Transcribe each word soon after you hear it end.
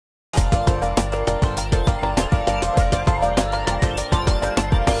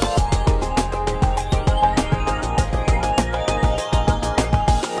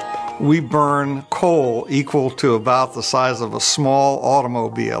We burn coal equal to about the size of a small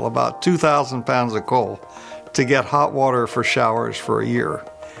automobile, about 2,000 pounds of coal, to get hot water for showers for a year.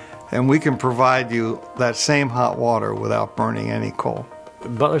 And we can provide you that same hot water without burning any coal.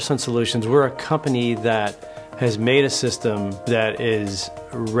 Butler Sun Solutions, we're a company that has made a system that is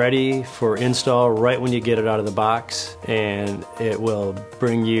ready for install right when you get it out of the box, and it will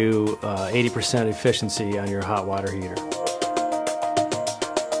bring you 80% efficiency on your hot water heater.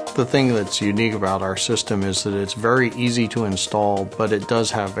 The thing that's unique about our system is that it's very easy to install, but it does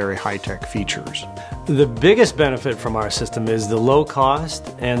have very high-tech features. The biggest benefit from our system is the low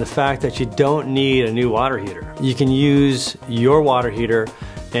cost and the fact that you don't need a new water heater. You can use your water heater,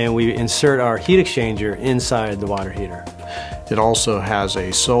 and we insert our heat exchanger inside the water heater. It also has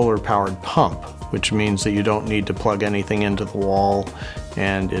a solar-powered pump, which means that you don't need to plug anything into the wall,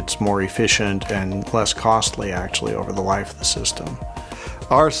 and it's more efficient and less costly actually over the life of the system.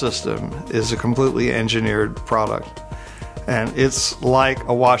 Our system is a completely engineered product, and it's like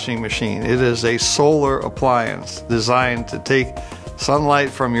a washing machine. It is a solar appliance designed to take sunlight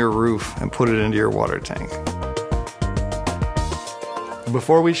from your roof and put it into your water tank.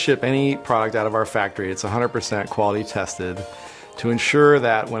 Before we ship any product out of our factory, it's 100% quality tested to ensure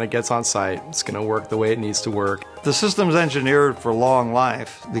that when it gets on site, it's going to work the way it needs to work. The system's engineered for long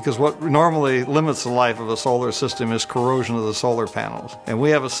life because what normally limits the life of a solar system is corrosion of the solar panels. And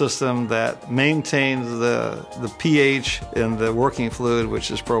we have a system that maintains the pH in the working fluid, which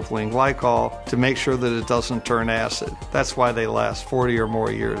is propylene glycol, to make sure that it doesn't turn acid. That's why they last 40 or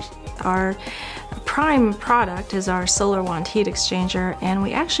more years. Our prime product is our Solar Wand heat exchanger, and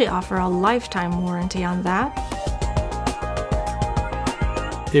we actually offer a lifetime warranty on that.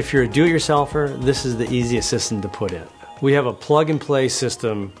 If you're a do-it-yourselfer, this is the easiest system to put in. We have a plug-and-play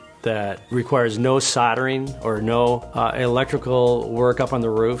system that requires no soldering or no electrical work up on the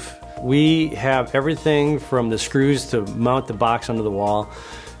roof. We have everything from the screws to mount the box onto the wall,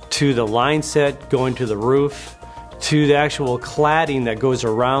 to the line set going to the roof, to the actual cladding that goes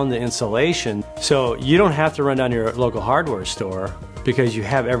around the insulation. So you don't have to run down to your local hardware store because you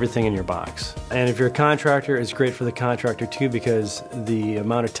have everything in your box. And if you're a contractor, it's great for the contractor too, because the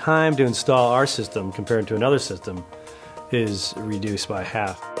amount of time to install our system compared to another system is reduced by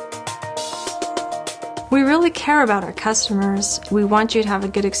half. We really care about our customers. We want you to have a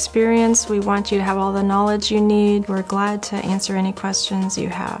good experience. We want you to have all the knowledge you need. We're glad to answer any questions you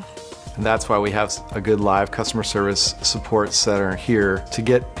have. And that's why we have a good live customer service support center here to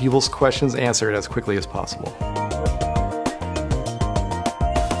get people's questions answered as quickly as possible.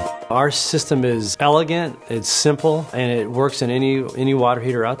 Our system is elegant, it's simple, and it works in any water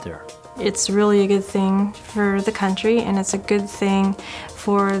heater out there. It's really a good thing for the country, and it's a good thing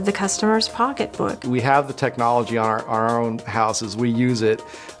for the customer's pocketbook. We have the technology on our own houses. We use it.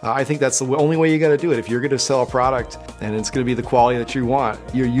 I think that's the only way you got to do it. If you're going to sell a product and it's going to be the quality that you want,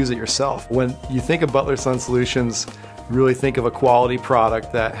 you use it yourself. When you think of Butler Sun Solutions, really think of a quality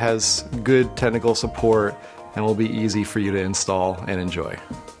product that has good technical support and will be easy for you to install and enjoy.